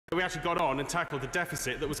that we actually got on and tackled the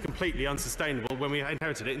deficit that was completely unsustainable when we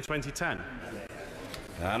inherited it in 2010.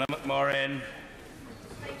 Anna McMorrin.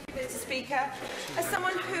 Thank you, Mr. Speaker. As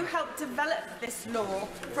someone who helped develop this law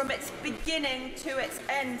from its beginning to its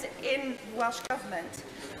end in Welsh Government,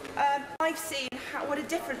 I've seen what a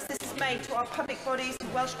difference this has made to our public bodies, to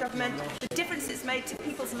Welsh Government, the difference it's made to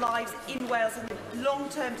people's lives in Wales and the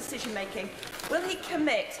long-term decision-making. Will he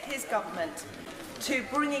commit his government to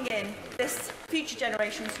bringing in this Future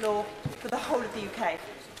Generations law for the whole of the UK?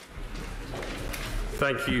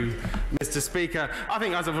 Thank you, Mr. Speaker. I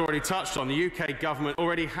think, as I've already touched on, the UK government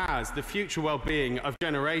already has the future well-being of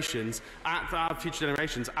generations, future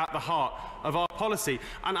generations, at the heart of our policy.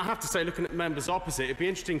 And I have to say, looking at members opposite, it'd be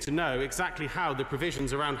interesting to know exactly how the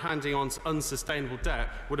provisions around handing on unsustainable debt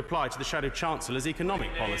would apply to the Shadow Chancellor's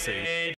economic policy.